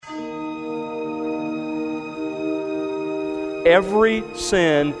Every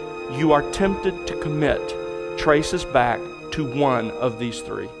sin you are tempted to commit traces back to one of these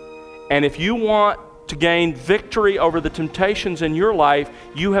three. And if you want to gain victory over the temptations in your life,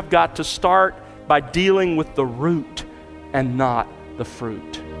 you have got to start by dealing with the root and not the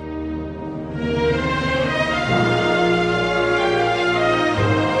fruit.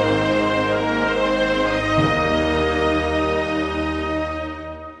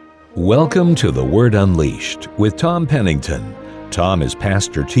 Welcome to The Word Unleashed with Tom Pennington. Tom is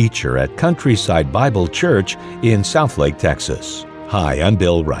pastor-teacher at Countryside Bible Church in Southlake, Texas. Hi, I'm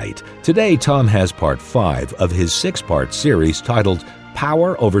Bill Wright. Today, Tom has part 5 of his 6-part series titled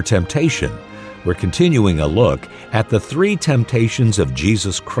Power Over Temptation. We're continuing a look at the 3 temptations of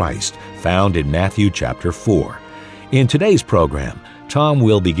Jesus Christ found in Matthew chapter 4. In today's program, Tom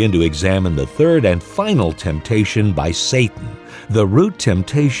will begin to examine the 3rd and final temptation by Satan, the root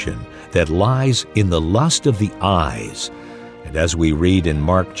temptation that lies in the lust of the eyes. And as we read in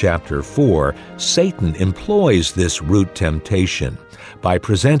Mark chapter 4, Satan employs this root temptation by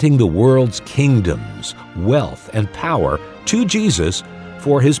presenting the world's kingdoms, wealth, and power to Jesus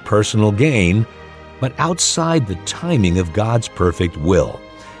for his personal gain, but outside the timing of God's perfect will.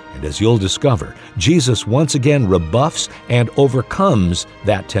 And as you'll discover, Jesus once again rebuffs and overcomes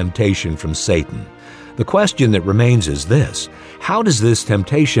that temptation from Satan. The question that remains is this: how does this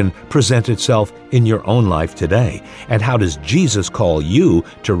temptation present itself in your own life today? And how does Jesus call you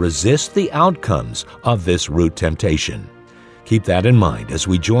to resist the outcomes of this root temptation? Keep that in mind as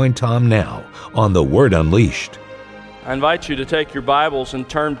we join Tom now on The Word Unleashed. I invite you to take your Bibles and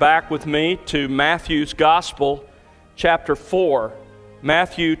turn back with me to Matthew's Gospel, chapter 4.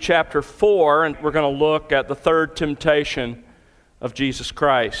 Matthew chapter 4, and we're going to look at the 3rd temptation of Jesus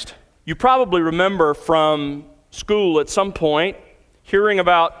Christ. You probably remember from school at some point hearing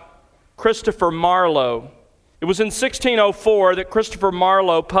about Christopher Marlowe. It was in 1604 that Christopher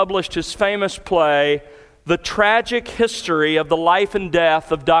Marlowe published his famous play, The Tragic History of the Life and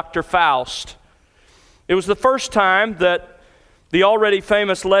Death of Dr. Faust. It was the first time that the already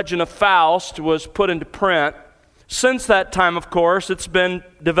famous legend of Faust was put into print. Since that time, of course, it's been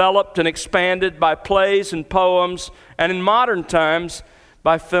developed and expanded by plays and poems, and in modern times,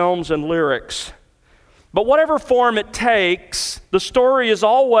 by films and lyrics. But whatever form it takes, the story is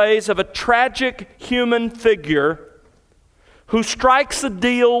always of a tragic human figure who strikes a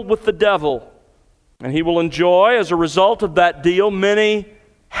deal with the devil. And he will enjoy, as a result of that deal, many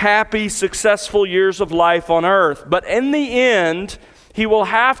happy, successful years of life on earth. But in the end, he will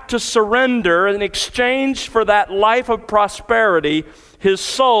have to surrender in exchange for that life of prosperity, his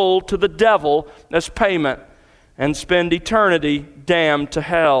soul to the devil as payment, and spend eternity damned to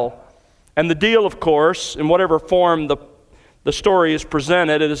hell. And the deal, of course, in whatever form the story is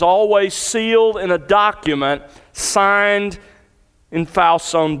presented, it is always sealed in a document signed in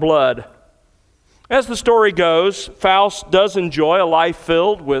Faust's own blood. As the story goes, Faust does enjoy a life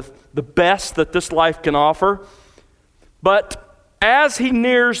filled with the best that this life can offer. But as he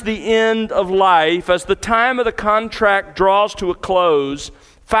nears the end of life, as the time of the contract draws to a close,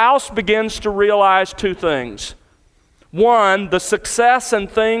 Faust begins to realize 2 things. One, the success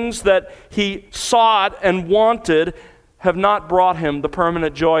and things that he sought and wanted have not brought him the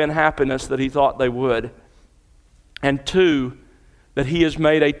permanent joy and happiness that he thought they would. And 2, that he has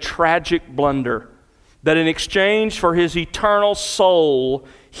made a tragic blunder, that in exchange for his eternal soul,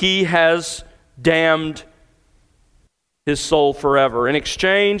 he has damned his soul forever. In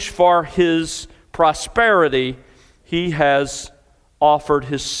exchange for his prosperity, he has offered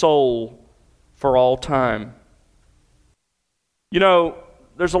his soul for all time. You know,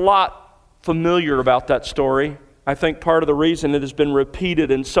 there's a lot familiar about that story. I think part of the reason it has been repeated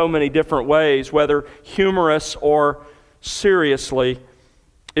in so many different ways, whether humorous or seriously,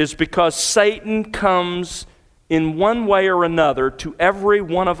 is because Satan comes in one way or another to every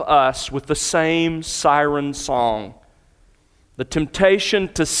one of us with the same siren song. The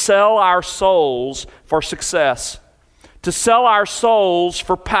temptation to sell our souls for success, to sell our souls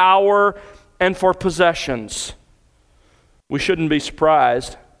for power and for possessions. We shouldn't be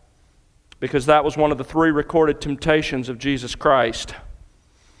surprised, because that was one of the 3 recorded temptations of Jesus Christ.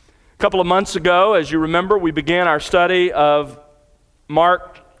 A couple of months ago, as you remember, we began our study of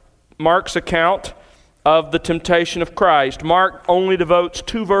Mark's account of the temptation of Christ. Mark only devotes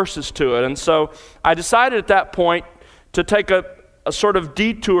 2 verses to it, and so I decided at that point to take a sort of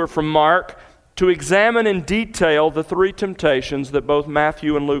detour from Mark to examine in detail the 3 temptations that both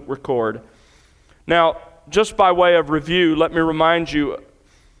Matthew and Luke record. Now, just by way of review, let me remind you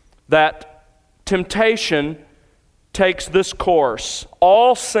that temptation takes this course.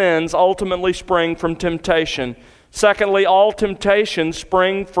 All sins ultimately spring from temptation. Secondly, all temptations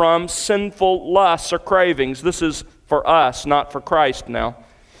spring from sinful lusts or cravings. This is for us, not for Christ now.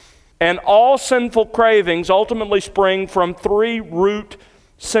 And all sinful cravings ultimately spring from three root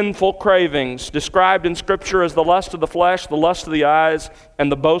sinful cravings, described in Scripture as the lust of the flesh, the lust of the eyes,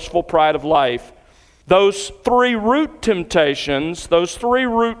 and the boastful pride of life. Those three root temptations, those three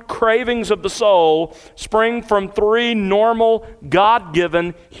root cravings of the soul, spring from three normal,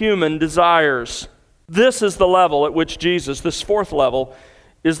 God-given human desires. This is the level at which Jesus, this fourth level,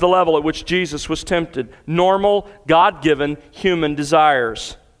 is the level at which Jesus was tempted. Normal, God-given human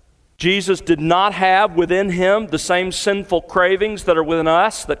desires. Jesus did not have within him the same sinful cravings that are within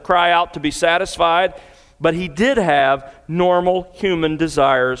us that cry out to be satisfied, but he did have normal human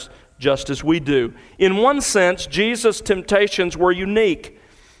desires just as we do. In one sense, Jesus' temptations were unique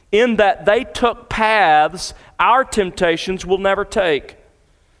in that they took paths our temptations will never take.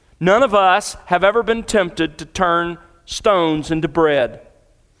 None of us have ever been tempted to turn stones into bread.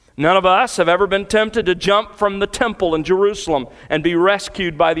 None of us have ever been tempted to jump from the temple in Jerusalem and be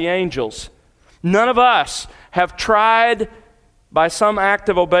rescued by the angels. None of us have tried by some act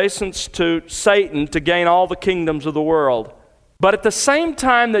of obeisance to Satan to gain all the kingdoms of the world. But at the same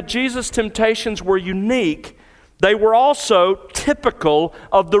time that Jesus' temptations were unique, they were also typical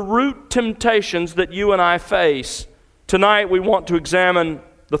of the root temptations that you and I face. Tonight we want to examine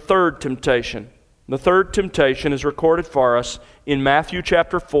the third temptation. The third temptation is recorded for us in Matthew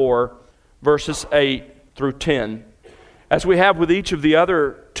chapter 4, verses 8 through 10. As we have with each of the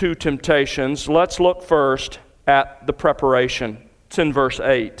other two temptations, let's look first at the preparation. It's in verse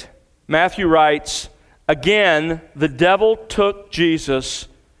 8. Matthew writes, "Again, the devil took Jesus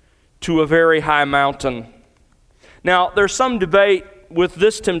to a very high mountain." Now, there's some debate with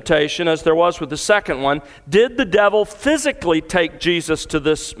this temptation, as there was with the second one. Did the devil physically take Jesus to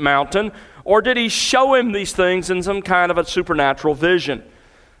this mountain, or did he show him these things in some kind of a supernatural vision?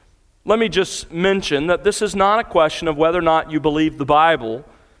 Let me just mention that this is not a question of whether or not you believe the Bible.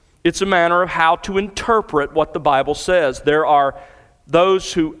 It's a matter of how to interpret what the Bible says. There are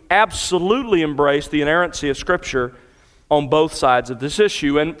those who absolutely embrace the inerrancy of Scripture on both sides of this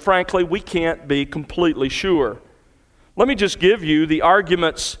issue, and frankly, we can't be completely sure. Let me just give you the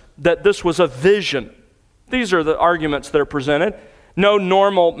arguments that this was a vision. These are the arguments that are presented. No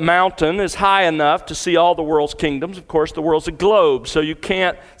normal mountain is high enough to see all the world's kingdoms. Of course, the world's a globe, so you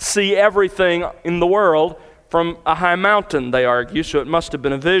can't see everything in the world from a high mountain, they argue, so it must have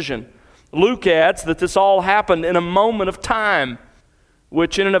been a vision. Luke adds that this all happened in a moment of time,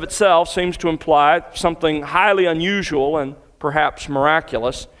 which in and of itself seems to imply something highly unusual and perhaps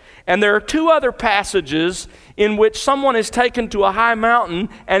miraculous. And there are two other passages in which someone is taken to a high mountain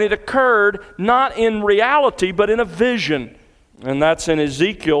and it occurred not in reality but in a vision. And that's in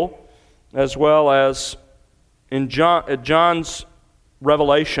Ezekiel as well as in John's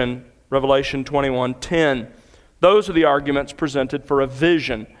Revelation 21:10. Those are the arguments presented for a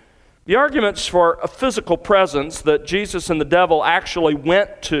vision. The arguments for a physical presence, that Jesus and the devil actually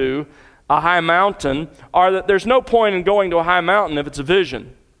went to a high mountain, are that there's no point in going to a high mountain if it's a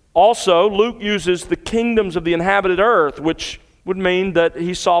vision. Also, Luke uses the kingdoms of the inhabited earth, which would mean that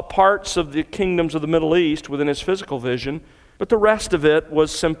he saw parts of the kingdoms of the Middle East within his physical vision, but the rest of it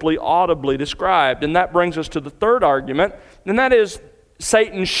was simply audibly described. And that brings us to the third argument, and that is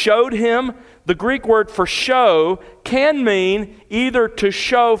Satan showed him. The Greek word for show can mean either to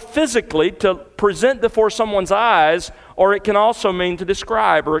show physically, to present before someone's eyes, or it can also mean to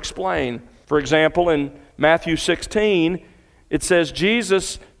describe or explain. For example, in Matthew 16, it says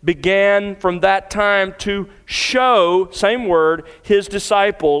Jesus began from that time to show, same word, his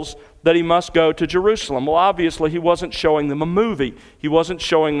disciples that he must go to Jerusalem. Well, obviously, he wasn't showing them a movie. He wasn't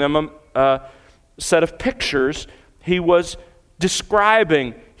showing them a set of pictures. He was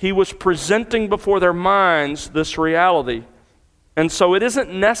describing, he was presenting before their minds this reality. And so it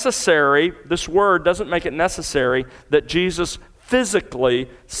isn't necessary, this word doesn't make it necessary that Jesus physically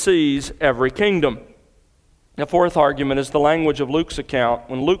sees every kingdom. The fourth argument is the language of Luke's account,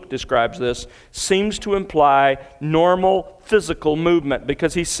 when Luke describes this, seems to imply normal physical movement,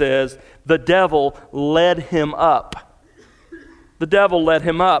 because he says the devil led him up. The devil led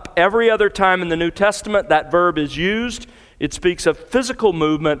him up. Every other time in the New Testament that verb is used, it speaks of physical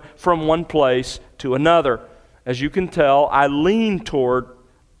movement from one place to another. As you can tell, I lean toward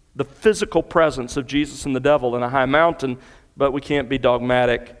the physical presence of Jesus and the devil in a high mountain, but we can't be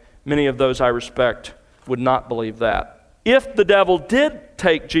dogmatic. Many of those I respect would not believe that. If the devil did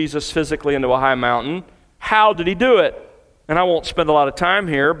take Jesus physically into a high mountain, how did he do it? And I won't spend a lot of time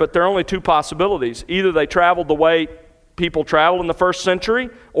here, but there are only two possibilities. Either they traveled the way people traveled in the first century,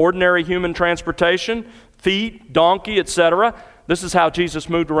 ordinary human transportation, feet, donkey, etc. This is how Jesus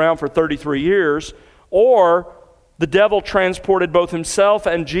moved around for 33 years. Or the devil transported both himself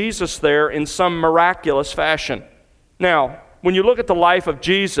and Jesus there in some miraculous fashion. Now, when you look at the life of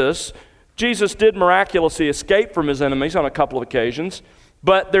Jesus, Jesus did miraculously escape from his enemies on a couple of occasions,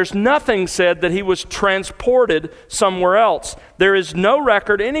 but there's nothing said that he was transported somewhere else. There is no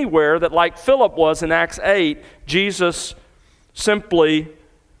record anywhere that, like Philip was in Acts 8, Jesus simply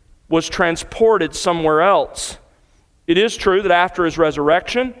was transported somewhere else. It is true that after his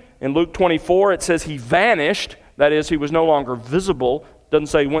resurrection, in Luke 24, it says he vanished. That is, he was no longer visible. Doesn't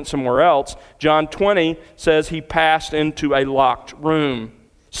say he went somewhere else. John 20 says he passed into a locked room.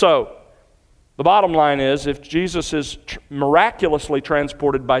 So, the bottom line is, if Jesus is miraculously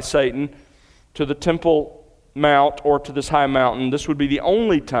transported by Satan to the Temple Mount or to this high mountain, this would be the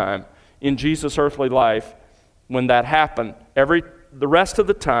only time in Jesus' earthly life when that happened. The rest of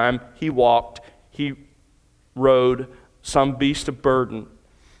the time, he walked, he rode some beast of burden.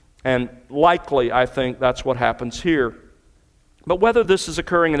 And likely, I think, that's what happens here. But whether this is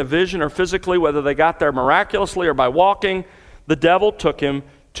occurring in a vision or physically, whether they got there miraculously or by walking, the devil took him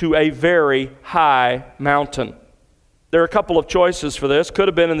to a very high mountain. There are a couple of choices for this. Could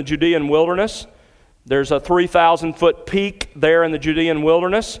have been in the Judean wilderness. There's a 3,000-foot peak there in the Judean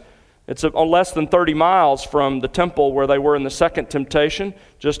wilderness. It's less than 30 miles from the temple where they were in the second temptation,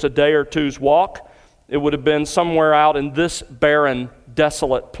 just a day or two's walk. It would have been somewhere out in this barren,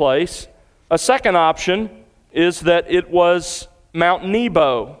 desolate place. A second option is that it was Mount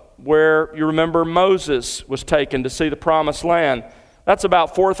Nebo, where you remember Moses was taken to see the promised land. That's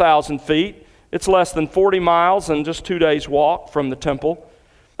about 4,000 feet. It's less than 40 miles and just 2 days' walk from the temple.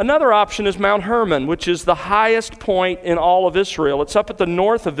 Another option is Mount Hermon, which is the highest point in all of Israel. It's up at the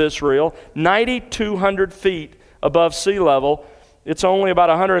north of Israel, 9,200 feet above sea level. It's only about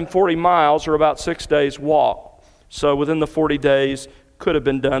 140 miles or about 6 days' walk. So within the 40 days, could have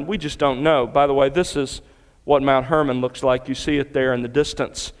been done. We just don't know. By the way, this is what Mount Hermon looks like. You see it there in the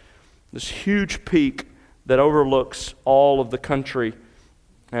distance. This huge peak that overlooks all of the country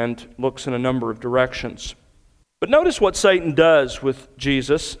and looks in a number of directions. But notice what Satan does with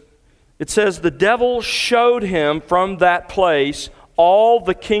Jesus. It says, the devil showed him from that place all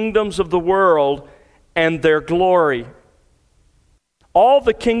the kingdoms of the world and their glory. All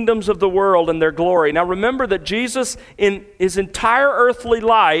the kingdoms of the world and their glory. Now remember that Jesus, in his entire earthly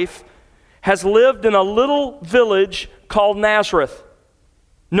life, has lived in a little village called Nazareth.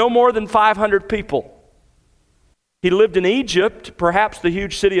 No more than 500 people. He lived in Egypt, perhaps the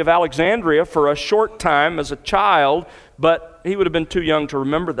huge city of Alexandria, for a short time as a child, but he would have been too young to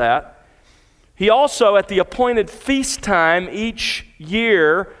remember that. He also, at the appointed feast time each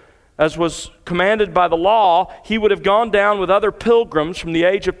year, as was commanded by the law, he would have gone down with other pilgrims from the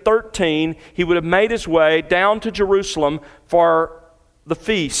age of 13. He would have made his way down to Jerusalem for the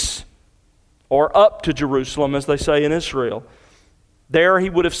feasts, or up to Jerusalem, as they say in Israel. There he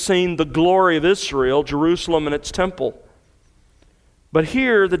would have seen the glory of Israel, Jerusalem and its temple. But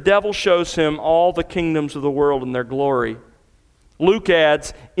here the devil shows him all the kingdoms of the world and their glory. Luke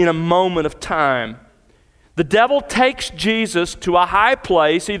adds, in a moment of time. The devil takes Jesus to a high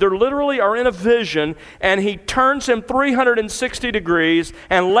place, either literally or in a vision, and he turns him 360 degrees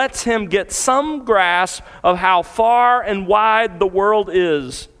and lets him get some grasp of how far and wide the world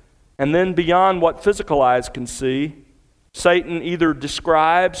is. And then beyond what physical eyes can see, Satan either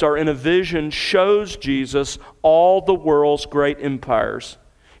describes or in a vision shows Jesus all the world's great empires.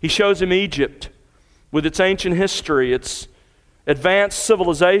 He shows him Egypt with its ancient history, its advanced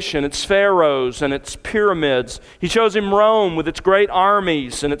civilization, its pharaohs and its pyramids. He shows him Rome with its great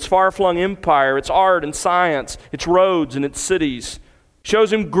armies and its far-flung empire, its art and science, its roads and its cities. He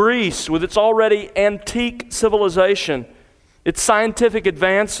shows him Greece with its already antique civilization, its scientific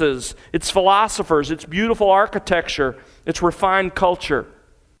advances, its philosophers, its beautiful architecture, its refined culture.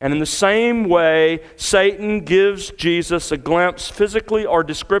 And in the same way, Satan gives Jesus a glimpse, physically or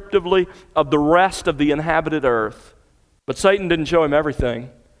descriptively, of the rest of the inhabited earth. But Satan didn't show him everything.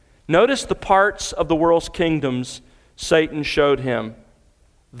 Notice the parts of the world's kingdoms Satan showed him.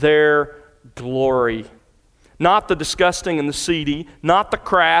 Their glory. Not the disgusting and the seedy, not the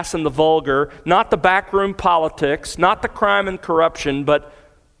crass and the vulgar, not the backroom politics, not the crime and corruption, but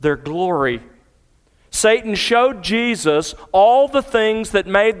their glory. Satan showed Jesus all the things that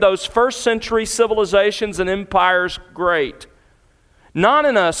made those first century civilizations and empires great. Not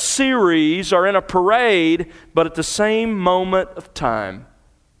in a series or in a parade, but at the same moment of time.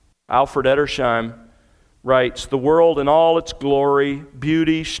 Alfred Edersheim writes, "The world in all its glory,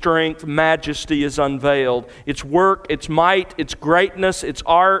 beauty, strength, majesty is unveiled. Its work, its might, its greatness, its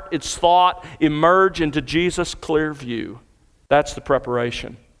art, its thought emerge into Jesus' clear view." That's the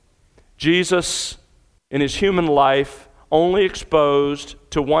preparation. Jesus, in his human life, only exposed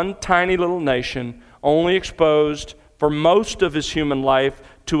to one tiny little nation, only exposed for most of his human life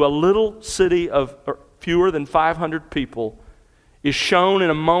to a little city of fewer than 500 people, is shown in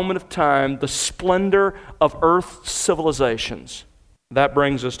a moment of time the splendor of earth's civilizations. That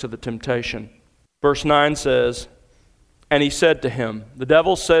brings us to the temptation. Verse 9 says, "And he said to him," the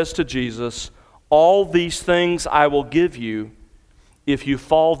devil says to Jesus, "All these things I will give you if you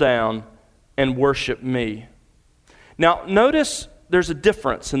fall down and worship me." Now, notice there's a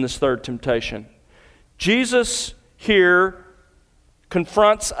difference in this third temptation. Jesus here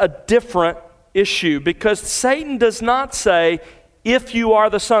confronts a different issue because Satan does not say, "If you are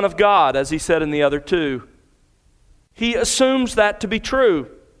the Son of God," as he said in the other two. He assumes that to be true.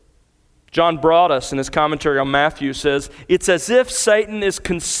 John Broadus, in his commentary on Matthew, says, "It's as if Satan is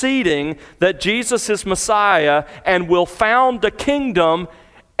conceding that Jesus is Messiah and will found a kingdom,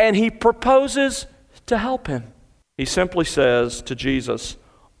 and he proposes to help him." He simply says to Jesus,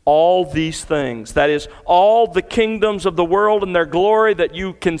 "All these things," that is, all the kingdoms of the world and their glory that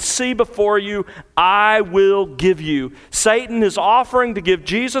you can see before you, "I will give you." Satan is offering to give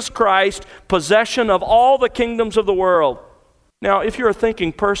Jesus Christ possession of all the kingdoms of the world. Now, if you're a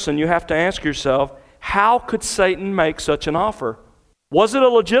thinking person, you have to ask yourself, how could Satan make such an offer? Was it a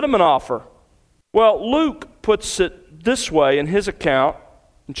legitimate offer? Well, Luke puts it this way in his account,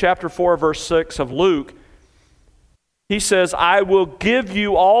 in chapter 4, verse 6 of Luke. He says, "I will give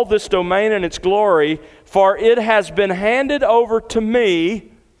you all this domain and its glory, for it has been handed over to me,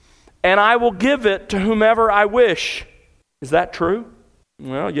 and I will give it to whomever I wish." Is that true?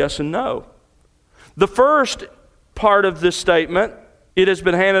 Well, yes and no. The first part of this statement, "it has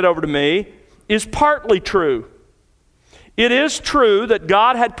been handed over to me," is partly true. It is true that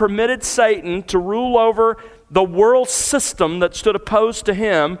God had permitted Satan to rule over the world system that stood opposed to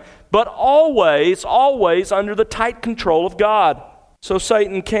him, but always under the tight control of God. So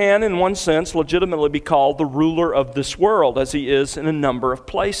Satan can, in one sense, legitimately be called the ruler of this world, as he is in a number of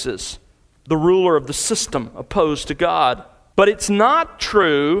places. The ruler of the system opposed to God. But it's not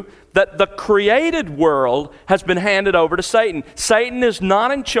true that the created world has been handed over to Satan. Satan is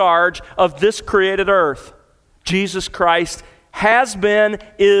not in charge of this created earth. Jesus Christ has been,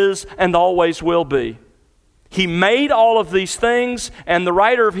 is, and always will be. He made all of these things, and the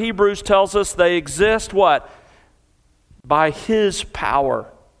writer of Hebrews tells us they exist, what? By His power,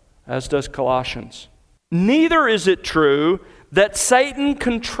 as does Colossians. Neither is it true that Satan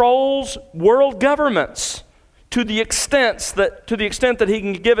controls world governments to the extent that he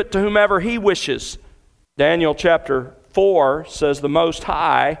can give it to whomever he wishes. Daniel chapter 4 says the Most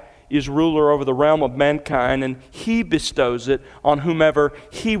High is ruler over the realm of mankind, and He bestows it on whomever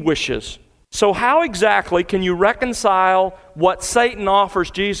He wishes. So how exactly can you reconcile what Satan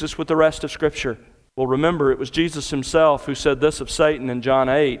offers Jesus with the rest of Scripture? Well, remember, it was Jesus Himself who said this of Satan in John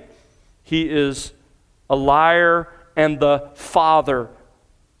 8. He is a liar and the father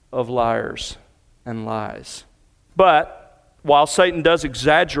of liars and lies. But while Satan does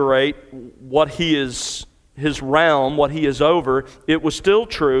exaggerate what he is, his realm, what he is over, it was still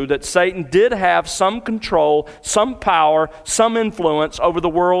true that Satan did have some control, some power, some influence over the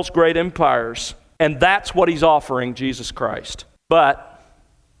world's great empires. And that's what he's offering Jesus Christ. But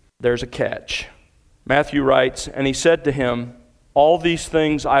there's a catch. Matthew writes, "And he said to him, all these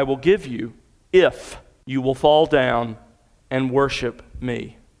things I will give you if you will fall down and worship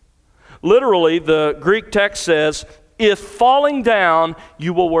me." Literally, the Greek text says, if falling down,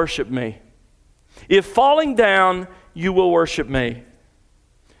 you will worship me. If falling down, you will worship me.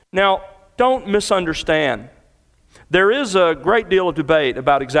 Now, don't misunderstand. There is a great deal of debate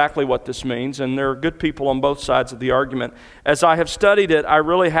about exactly what this means, and there are good people on both sides of the argument. As I have studied it, I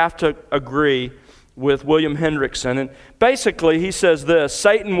really have to agree with William Hendrickson. And basically, he says this: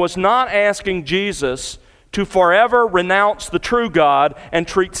 Satan was not asking Jesus to forever renounce the true God and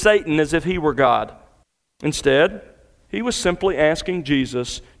treat Satan as if he were God. Instead, he was simply asking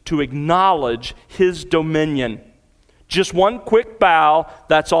Jesus to acknowledge his dominion. Just one quick bow,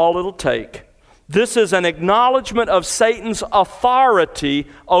 that's all it'll take. This is an acknowledgement of Satan's authority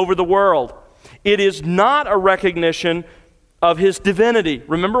over the world. It is not a recognition of his divinity.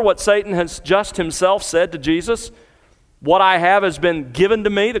 Remember what Satan has just himself said to Jesus? What I have has been given to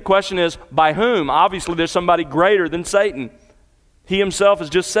me. The question is, by whom? Obviously, there's somebody greater than Satan. He himself has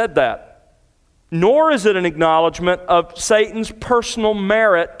just said that. Nor is it an acknowledgement of Satan's personal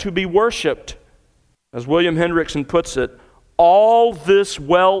merit to be worshipped. As William Hendrickson puts it, all this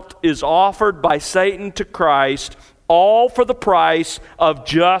wealth is offered by Satan to Christ, all for the price of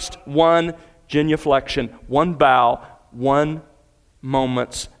just one genuflection, one bow, one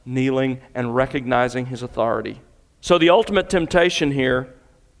moment's kneeling and recognizing his authority. So the ultimate temptation here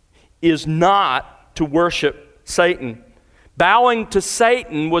is not to worship Satan. Bowing to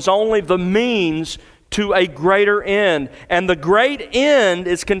Satan was only the means to a greater end. And the great end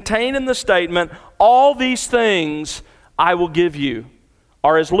is contained in the statement, all these things I will give you.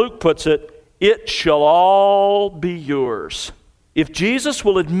 Or as Luke puts it, it shall all be yours. If Jesus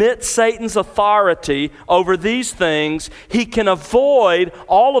will admit Satan's authority over these things, he can avoid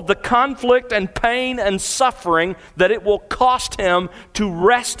all of the conflict and pain and suffering that it will cost him to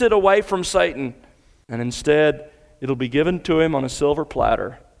wrest it away from Satan. And instead, it'll be given to him on a silver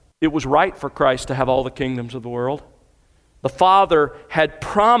platter. It was right for Christ to have all the kingdoms of the world. The Father had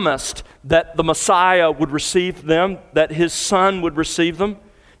promised that the Messiah would receive them, that his Son would receive them.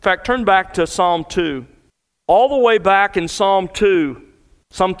 In fact, turn back to Psalm 2. All the way back in Psalm 2,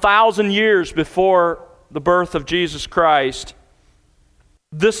 some 1,000 years before the birth of Jesus Christ,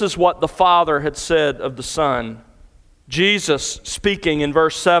 this is what the Father had said of the Son. Jesus, speaking in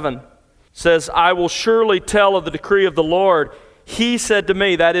verse 7, says, I will surely tell of the decree of the Lord. He said to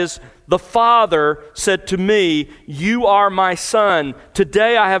me, that is, the Father said to me, you are my Son.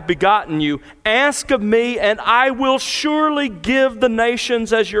 Today I have begotten you. Ask of me, and I will surely give the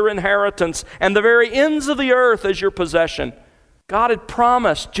nations as your inheritance, and the very ends of the earth as your possession. God had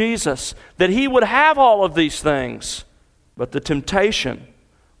promised Jesus that he would have all of these things. But the temptation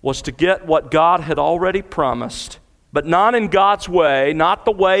was to get what God had already promised, but not in God's way, not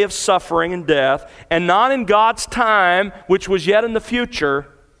the way of suffering and death, and not in God's time, which was yet in the future.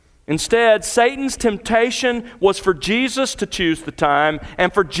 Instead, Satan's temptation was for Jesus to choose the time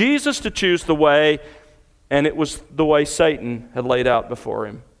and for Jesus to choose the way, and it was the way Satan had laid out before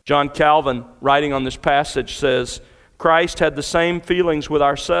him. John Calvin, writing on this passage, says, Christ had the same feelings with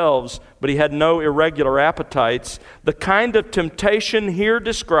ourselves, but he had no irregular appetites. The kind of temptation here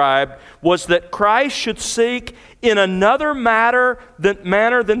described was that Christ should seek in another manner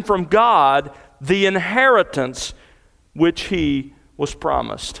than from God the inheritance which he was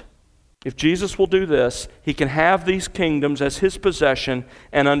promised. If Jesus will do this, he can have these kingdoms as his possession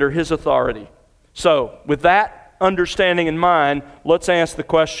and under his authority. So, with that understanding in mind, let's ask the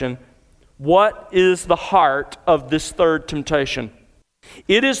question, what is the heart of this third temptation?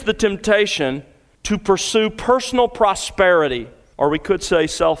 It is the temptation to pursue personal prosperity, or we could say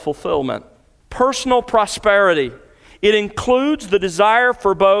self-fulfillment. Personal prosperity. It includes the desire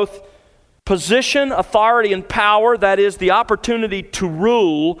for both position, authority, and power, that is, the opportunity to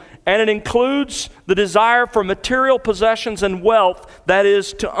rule, and it includes the desire for material possessions and wealth, that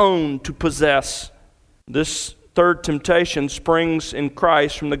is, to own, to possess. This third temptation springs in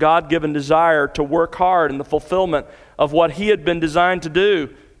Christ from the God-given desire to work hard in the fulfillment of what he had been designed to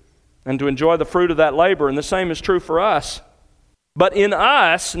do and to enjoy the fruit of that labor, and the same is true for us. But in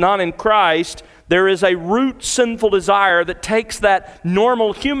us, not in Christ, there is a root sinful desire that takes that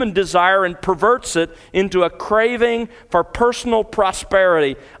normal human desire and perverts it into a craving for personal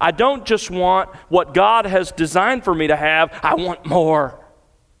prosperity. I don't just want what God has designed for me to have, I want more.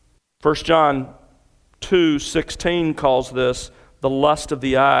 1 John 2:16 calls this the lust of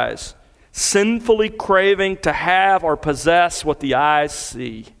the eyes, sinfully craving to have or possess what the eyes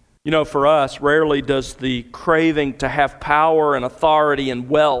see. You know, for us, rarely does the craving to have power and authority and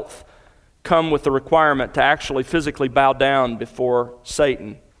wealth come with the requirement to actually physically bow down before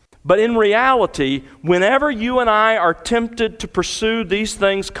Satan. But in reality, whenever you and I are tempted to pursue these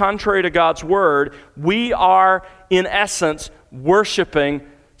things contrary to God's word, we are, in essence, worshiping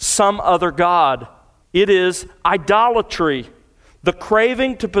some other god. It is idolatry. The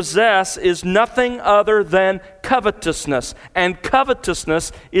craving to possess is nothing other than covetousness, and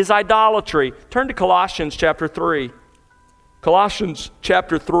covetousness is idolatry. Turn to Colossians chapter 3. Colossians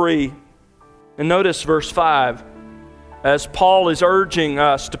chapter 3, and notice verse 5. As Paul is urging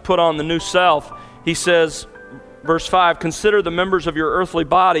us to put on the new self, he says, verse 5, consider the members of your earthly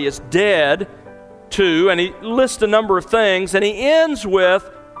body as dead to, and he lists a number of things, and he ends with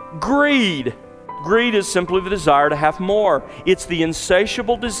greed. Greed is simply the desire to have more. It's the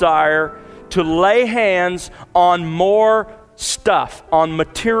insatiable desire to lay hands on more stuff, on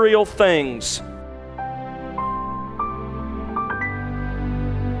material things.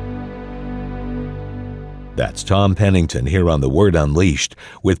 That's Tom Pennington here on The Word Unleashed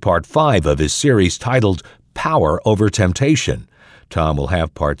with part 5 of his series titled Power Over Temptation. Tom will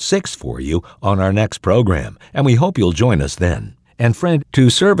have part 6 for you on our next program, and we hope you'll join us then. And friend,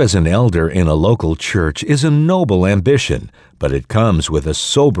 to serve as an elder in a local church is a noble ambition, but it comes with a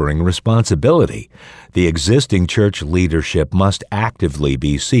sobering responsibility. The existing church leadership must actively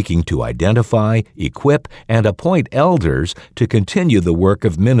be seeking to identify, equip, and appoint elders to continue the work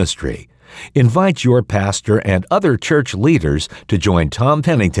of ministry. Invite your pastor and other church leaders to join Tom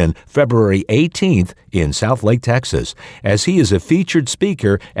Pennington February 18th in Southlake, Texas, as he is a featured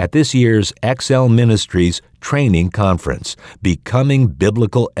speaker at this year's XL Ministries Training Conference, Becoming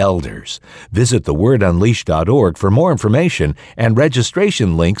Biblical Elders. Visit thewordunleashed.org for more information and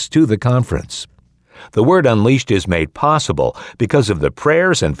registration links to the conference. The Word Unleashed is made possible because of the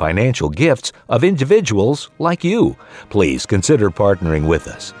prayers and financial gifts of individuals like you. Please consider partnering with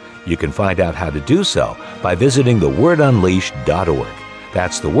us. You can find out how to do so by visiting thewordunleashed.org.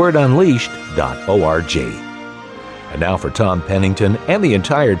 That's thewordunleashed.org. And now for Tom Pennington and the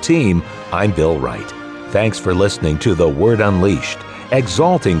entire team, I'm Bill Wright. Thanks for listening to The Word Unleashed,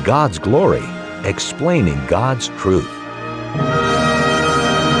 exalting God's glory, explaining God's truth.